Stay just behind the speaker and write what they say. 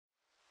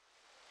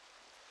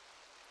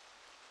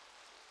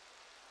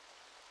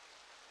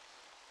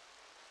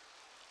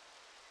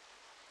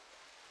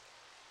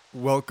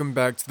Welcome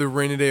back to the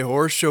Rainy Day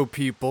Horror Show,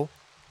 people.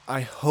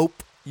 I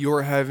hope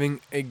you're having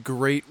a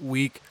great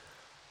week.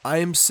 I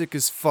am sick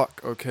as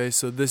fuck, okay?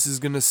 So this is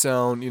gonna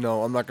sound,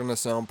 I'm not gonna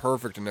sound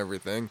perfect and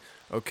everything,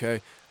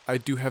 okay? I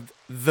do have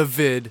the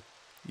vid.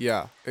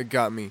 Yeah, it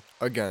got me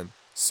again.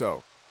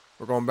 So,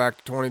 we're going back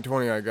to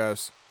 2020, I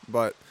guess.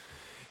 But,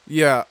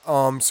 yeah,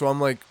 so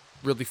I'm like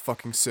really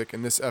fucking sick,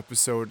 and this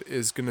episode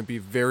is gonna be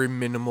very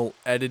minimal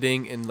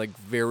editing and like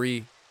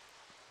very,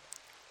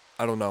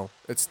 I don't know.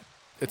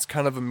 It's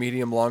kind of a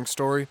medium long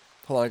story.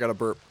 Hold on, I gotta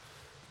burp.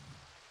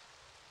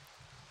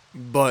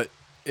 But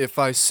if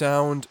I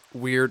sound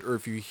weird or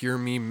if you hear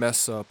me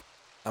mess up,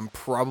 I'm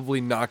probably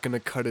not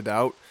gonna cut it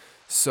out.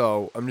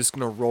 So I'm just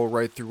gonna roll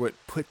right through it,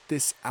 put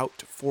this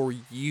out for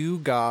you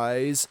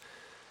guys,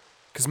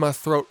 cause my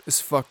throat is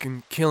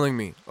fucking killing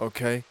me.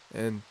 Okay,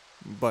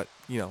 but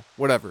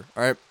whatever.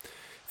 All right.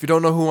 If you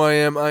don't know who I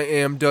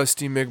am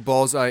Dusty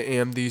McBalls. I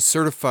am the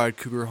certified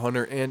cougar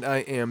hunter, and I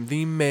am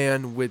the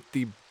man with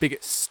the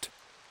biggest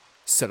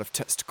set of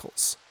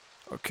testicles.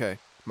 Okay,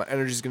 my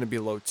energy's gonna be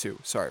low too.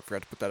 Sorry, I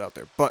forgot to put that out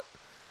there. But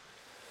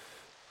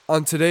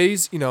on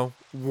today's,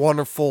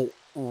 wonderful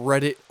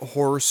Reddit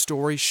horror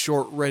story,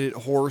 short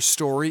Reddit horror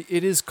story,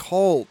 it is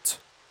called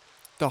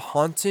The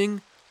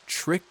Haunting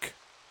Trick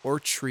or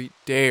Treat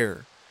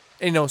Dare.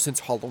 And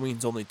since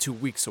Halloween's only 2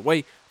 weeks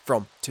away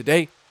from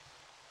today,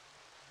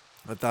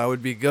 I thought it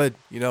would be good,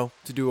 to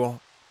do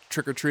a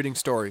trick-or-treating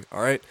story,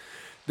 alright?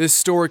 This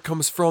story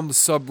comes from the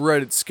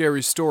subreddit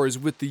Scary Stories,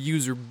 with the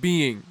user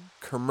being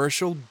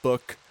Commercial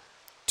Book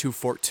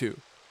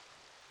 242.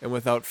 And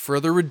without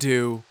further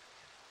ado,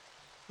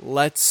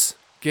 let's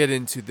get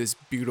into this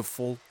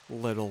beautiful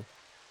little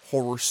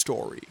horror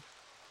story.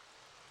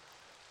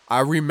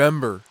 I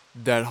remember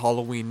that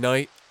Halloween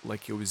night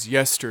like it was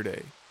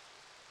yesterday.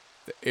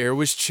 The air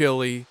was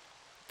chilly,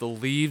 the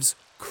leaves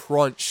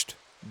crunched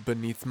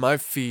beneath my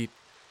feet,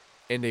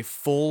 and a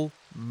full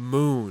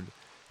moon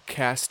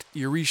cast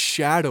eerie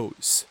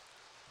shadows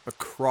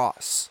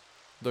across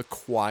the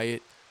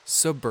quiet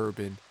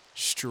suburban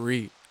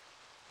street.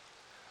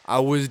 I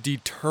was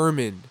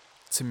determined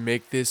to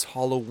make this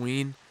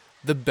Halloween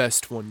the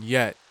best one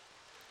yet,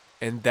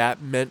 and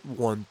that meant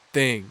one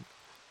thing: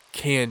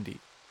 candy,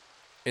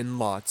 and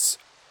lots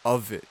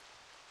of it.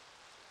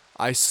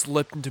 I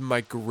slipped into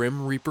my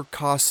Grim Reaper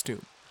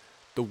costume,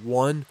 the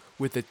one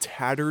with a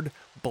tattered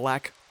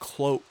black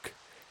cloak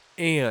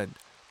and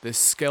the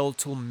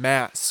skeletal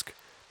mask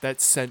that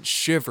sent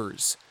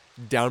shivers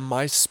down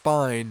my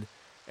spine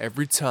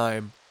every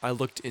time I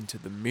looked into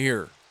the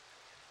mirror.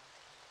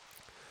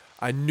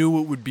 I knew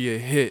it would be a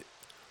hit,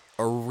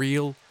 a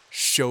real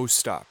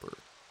showstopper.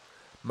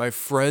 My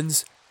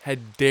friends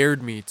had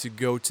dared me to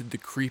go to the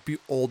creepy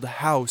old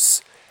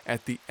house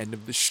at the end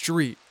of the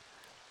street,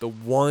 the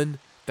one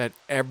that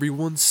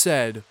everyone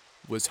said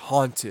was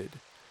haunted,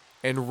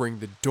 and ring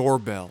the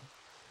doorbell.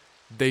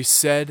 They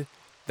said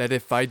that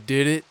if I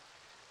did it,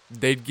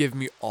 they'd give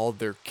me all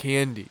their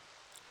candy.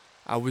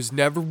 I was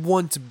never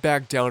one to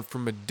back down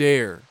from a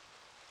dare,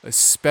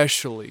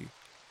 especially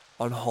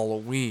on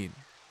Halloween.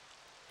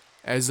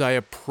 As I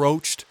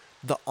approached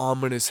the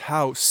ominous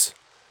house,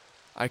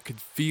 I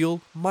could feel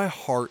my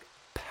heart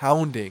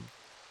pounding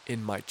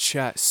in my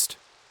chest.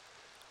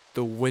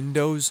 The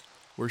windows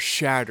were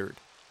shattered,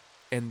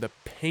 and the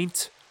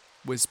paint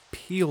was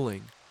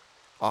peeling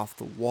off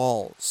the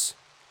walls.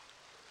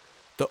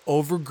 The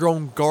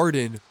overgrown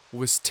garden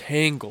was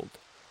tangled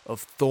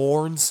of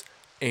thorns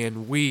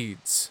and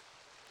weeds.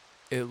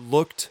 It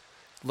looked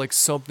like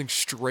something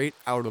straight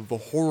out of a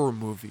horror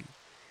movie,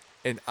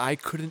 and I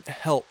couldn't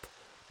help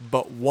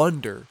but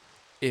wonder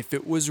if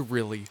it was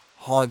really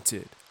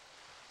haunted.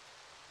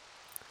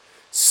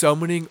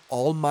 Summoning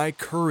all my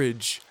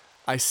courage,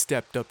 I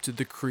stepped up to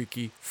the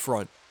creaky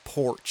front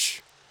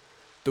porch.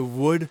 The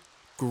wood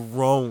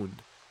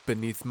groaned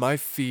beneath my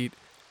feet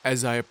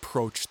as I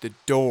approached the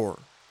door.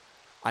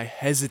 I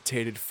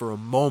hesitated for a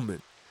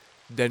moment,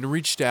 then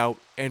reached out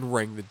and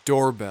rang the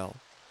doorbell.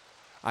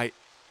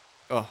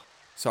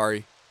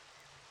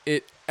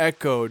 It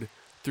echoed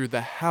through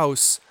the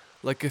house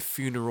like a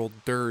funeral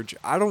dirge.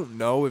 I don't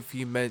know if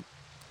he meant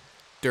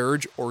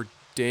dirge or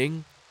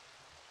ding,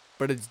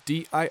 but it's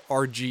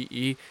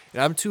D-I-R-G-E,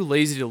 and I'm too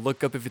lazy to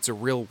look up if it's a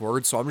real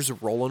word, so I'm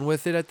just rolling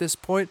with it at this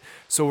point.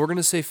 So we're going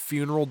to say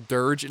funeral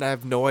dirge, and I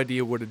have no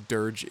idea what a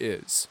dirge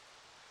is.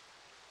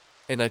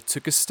 And I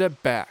took a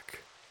step back,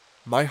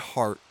 my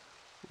heart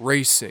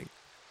racing.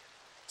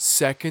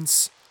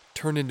 Seconds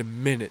turned into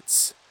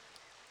minutes,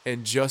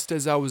 and just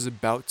as I was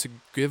about to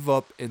give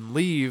up and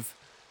leave,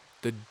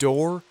 the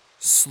door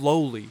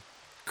slowly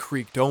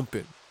creaked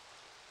open.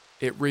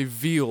 It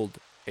revealed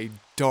a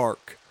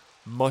dark,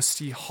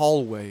 musty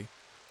hallway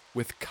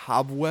with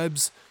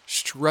cobwebs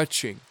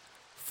stretching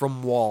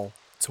from wall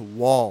to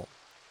wall.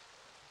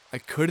 I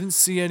couldn't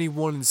see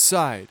anyone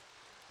inside,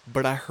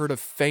 but I heard a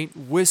faint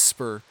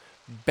whisper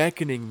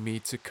beckoning me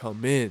to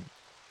come in.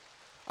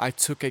 I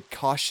took a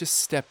cautious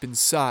step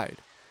inside,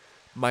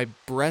 my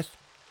breath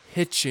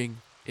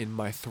hitching in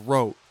my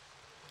throat.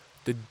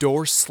 The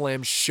door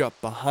slammed shut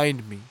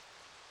behind me.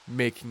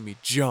 making me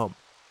jump.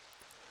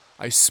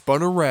 I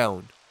spun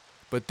around,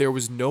 but there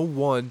was no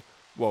one.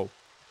 Whoa,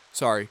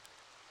 sorry,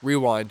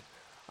 rewind.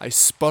 I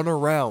spun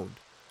around,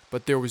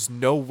 but there was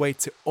no way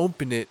to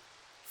open it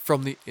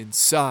from the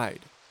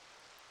inside.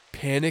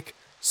 Panic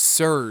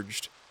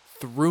surged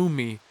through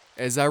me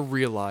as I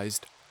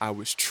realized I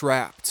was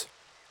trapped.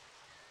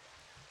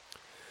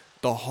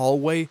 The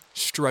hallway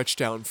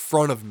stretched out in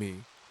front of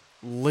me,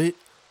 lit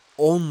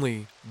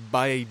only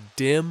by a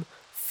dim,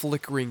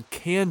 flickering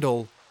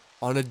candle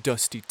on a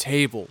dusty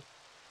table.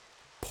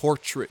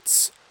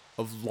 Portraits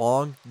of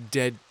long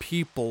dead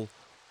people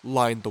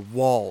lined the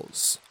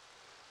walls,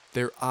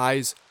 their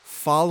eyes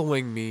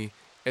following me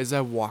as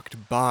I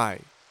walked by.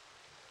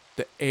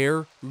 The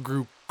air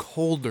grew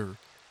colder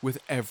with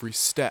every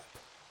step,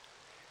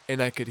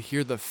 and I could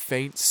hear the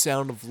faint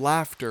sound of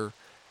laughter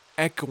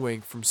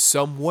echoing from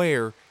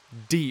somewhere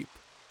deep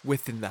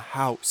within the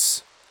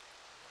house.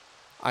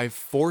 I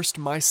forced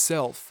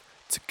myself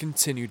to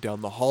continue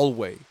down the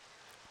hallway,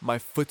 my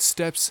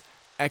footsteps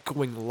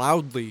echoing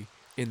loudly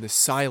in the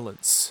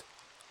silence.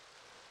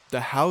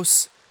 The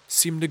house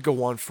seemed to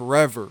go on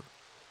forever,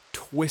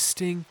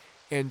 twisting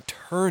and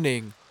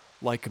turning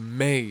like a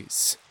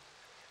maze.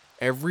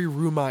 Every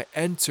room I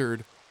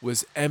entered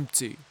was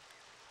empty,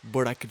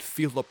 but I could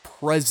feel a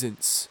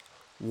presence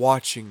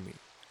watching me,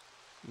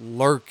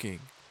 lurking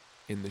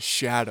in the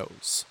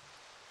shadows.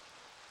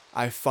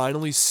 I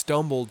finally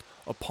stumbled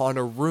upon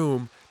a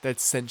room that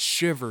sent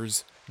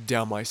shivers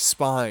down my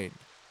spine.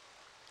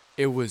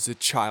 It was a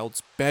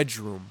child's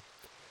bedroom,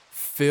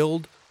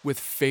 filled with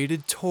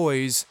faded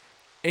toys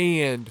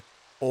and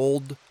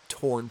old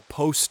torn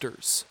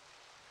posters.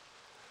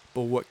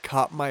 But what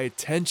caught my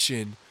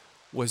attention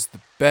was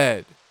the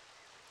bed,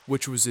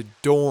 which was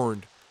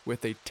adorned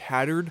with a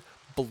tattered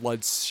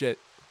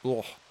bloodstained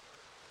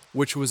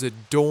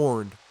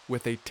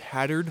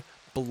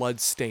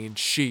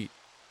sheet.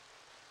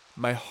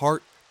 My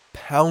heart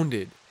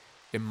pounded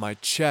in my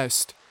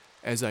chest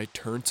as I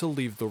turned to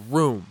leave the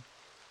room,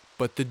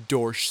 but the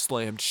door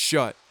slammed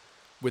shut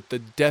with a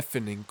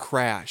deafening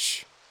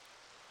crash.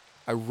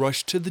 I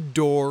rushed to the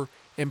door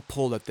and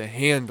pulled at the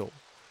handle,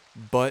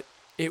 but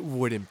it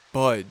wouldn't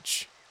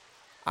budge.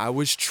 I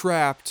was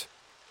trapped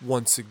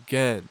once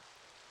again.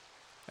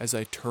 As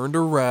I turned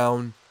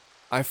around,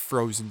 I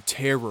froze in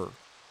terror.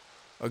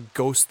 A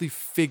ghostly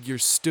figure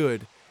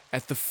stood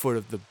at the foot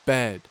of the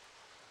bed,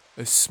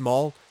 a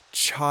small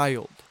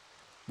child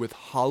with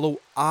hollow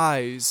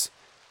eyes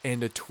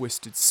and a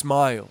twisted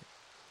smile.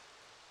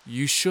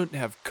 "You shouldn't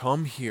have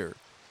come here,"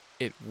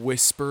 it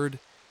whispered,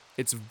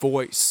 its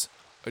voice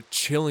a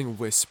chilling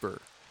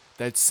whisper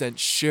that sent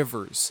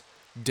shivers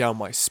down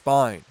my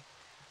spine.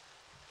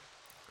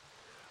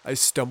 I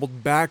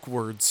stumbled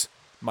backwards,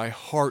 my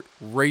heart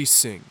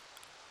racing.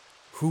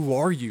 "Who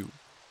are you?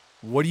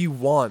 What do you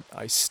want?"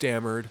 I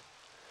stammered.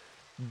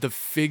 The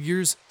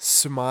figure's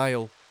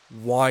smile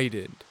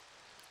widened,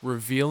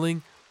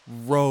 revealing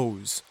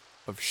rows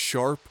of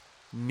sharp,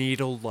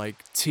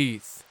 needle-like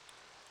teeth.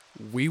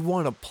 "We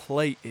want to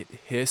play," it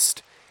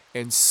hissed,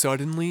 and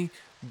suddenly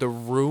the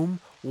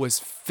room was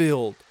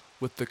filled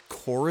with the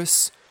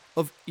chorus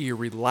of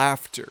eerie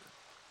laughter.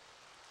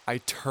 I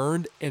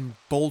turned and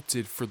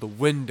bolted for the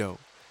window,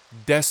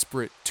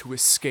 desperate to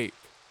escape.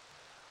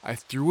 I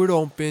threw it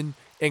open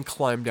and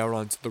climbed out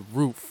onto the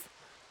roof,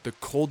 the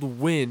cold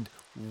wind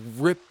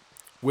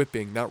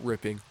whipping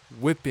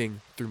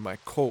through my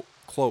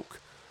cloak.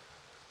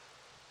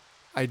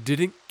 I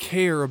didn't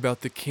care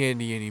about the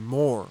candy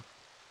anymore.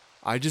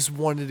 I just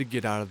wanted to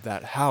get out of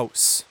that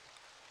house.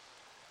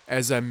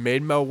 As I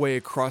made my way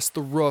across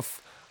the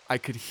roof, I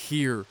could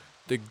hear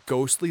the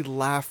ghostly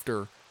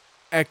laughter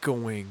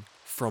echoing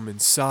from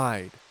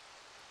inside.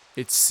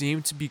 It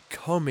seemed to be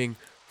coming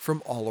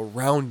from all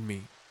around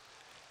me,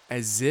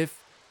 as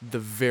if the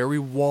very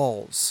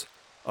walls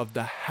of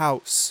the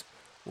house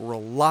were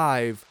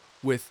alive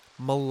with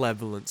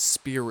malevolent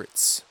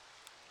spirits.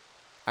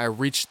 I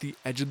reached the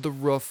edge of the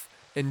roof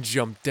and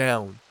jumped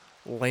down,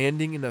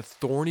 landing in a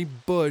thorny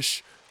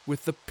bush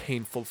with a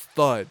painful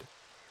thud.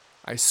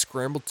 I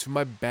scrambled to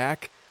my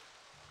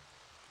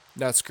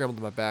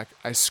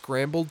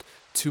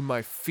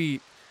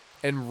feet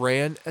and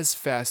ran as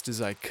fast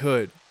as I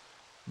could,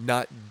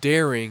 not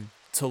daring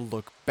to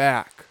look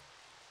back.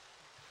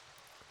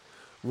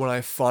 When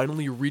I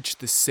finally reached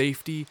the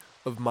safety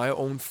of my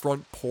own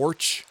front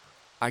porch,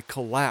 I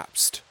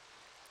collapsed,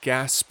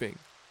 gasping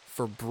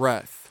for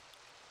breath.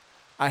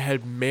 I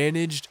had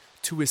managed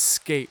to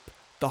escape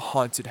the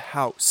haunted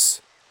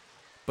house,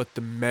 but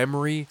the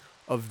memory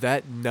of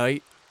that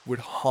night would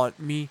haunt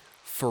me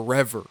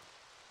forever.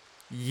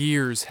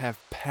 Years have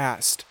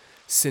passed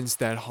since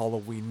that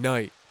Halloween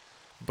night,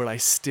 but I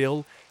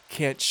still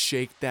can't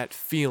shake that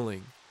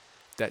feeling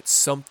that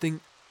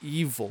something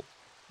evil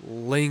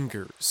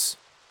lingers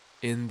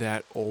in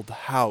that old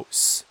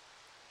house.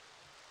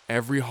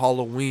 Every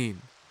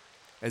Halloween,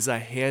 as I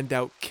hand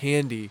out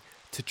candy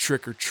to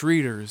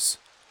trick-or-treaters,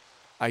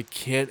 I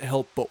can't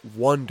help but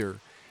wonder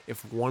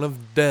if one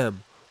of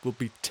them will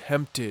be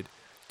tempted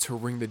to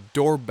ring the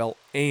doorbell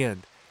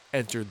and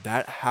entered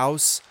that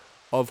house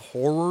of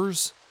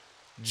horrors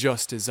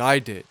just as I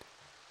did.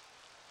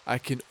 I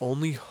can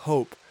only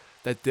hope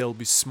that they'll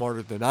be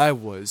smarter than I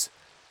was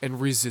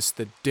and resist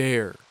the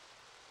dare.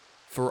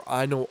 For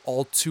I know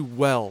all too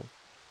well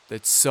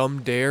that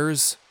some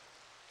dares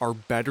are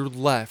better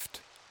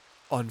left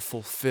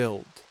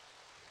unfulfilled.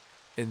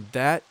 And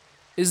that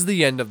is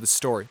the end of the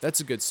story. That's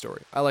a good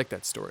story. I like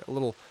that story. A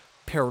little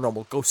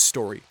paranormal ghost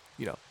story,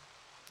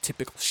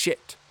 typical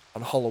shit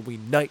on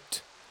Halloween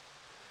night.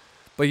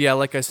 But yeah,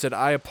 like I said,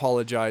 I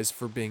apologize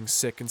for being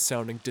sick and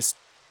sounding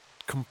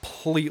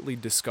completely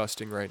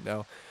disgusting right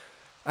now.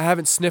 I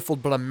haven't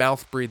sniffled, but I'm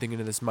mouth breathing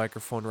into this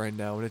microphone right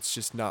now, and it's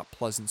just not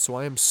pleasant. So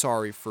I am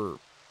sorry for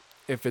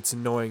if it's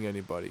annoying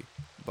anybody.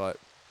 But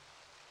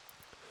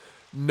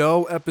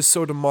no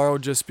episode tomorrow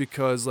just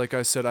because, like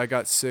I said, I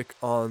got sick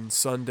on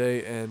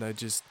Sunday, and I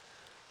just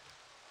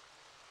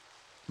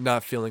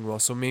not feeling well.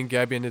 So me and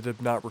Gabby ended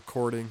up not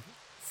recording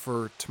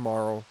for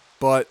tomorrow.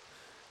 But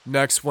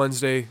next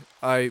Wednesday,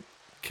 I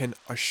can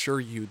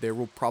assure you there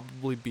will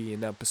probably be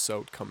an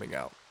episode coming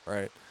out,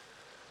 right?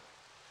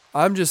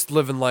 I'm just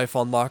living life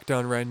on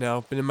lockdown right now.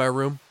 Been in my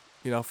room,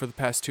 for the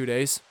past 2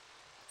 days.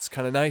 It's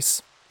kind of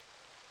nice.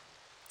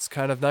 It's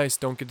kind of nice.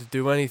 Don't get to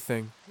do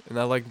anything. And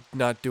I like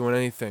not doing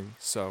anything.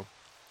 So,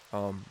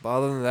 but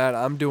other than that,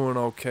 I'm doing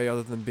okay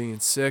other than being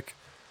sick.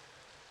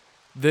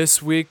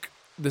 This week,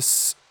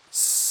 this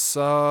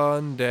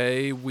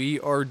Sunday, we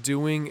are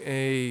doing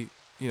a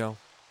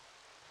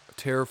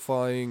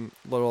terrifying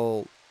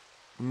little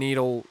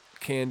needle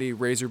candy,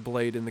 razor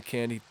blade in the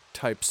candy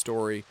type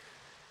story.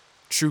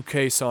 True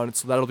case on it,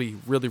 so that'll be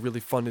really,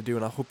 really fun to do,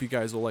 and I hope you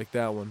guys will like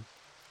that one.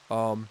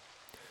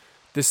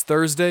 This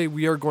Thursday,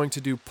 we are going to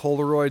do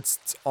Polaroids.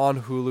 It's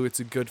on Hulu. It's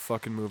a good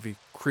fucking movie.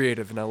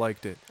 Creative, and I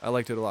liked it. I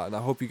liked it a lot, and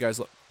I hope you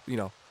guys,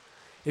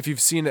 if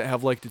you've seen it,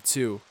 have liked it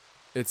too.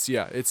 It's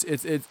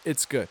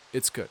good.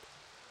 It's good.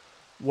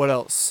 What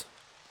else?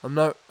 I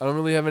don't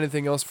really have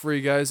anything else for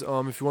you guys.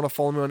 If you want to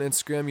follow me on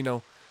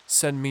Instagram,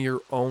 send me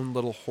your own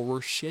little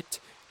horror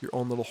shit, your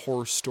own little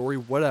horror story,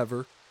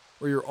 whatever.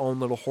 Or your own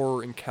little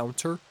horror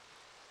encounter,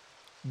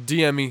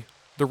 DM me,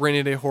 The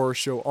Rainy Day Horror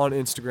Show on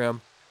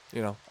Instagram.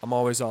 I'm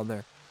always on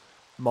there.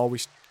 I'm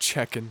always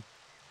checking.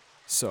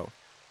 So,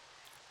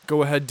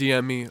 go ahead,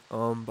 DM me.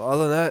 But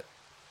other than that,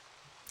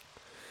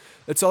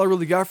 that's all I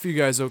really got for you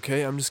guys,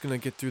 okay? I'm just going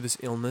to get through this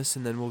illness,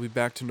 and then we'll be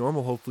back to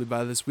normal, hopefully,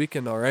 by this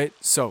weekend, alright?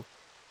 So,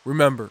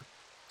 remember,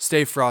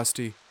 stay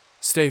frosty,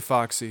 stay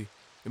foxy,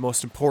 and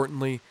most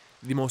importantly,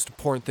 the most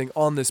important thing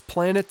on this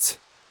planet,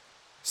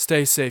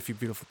 stay safe, you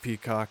beautiful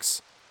peacocks.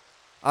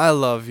 I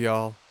love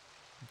y'all.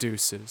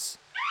 Deuces.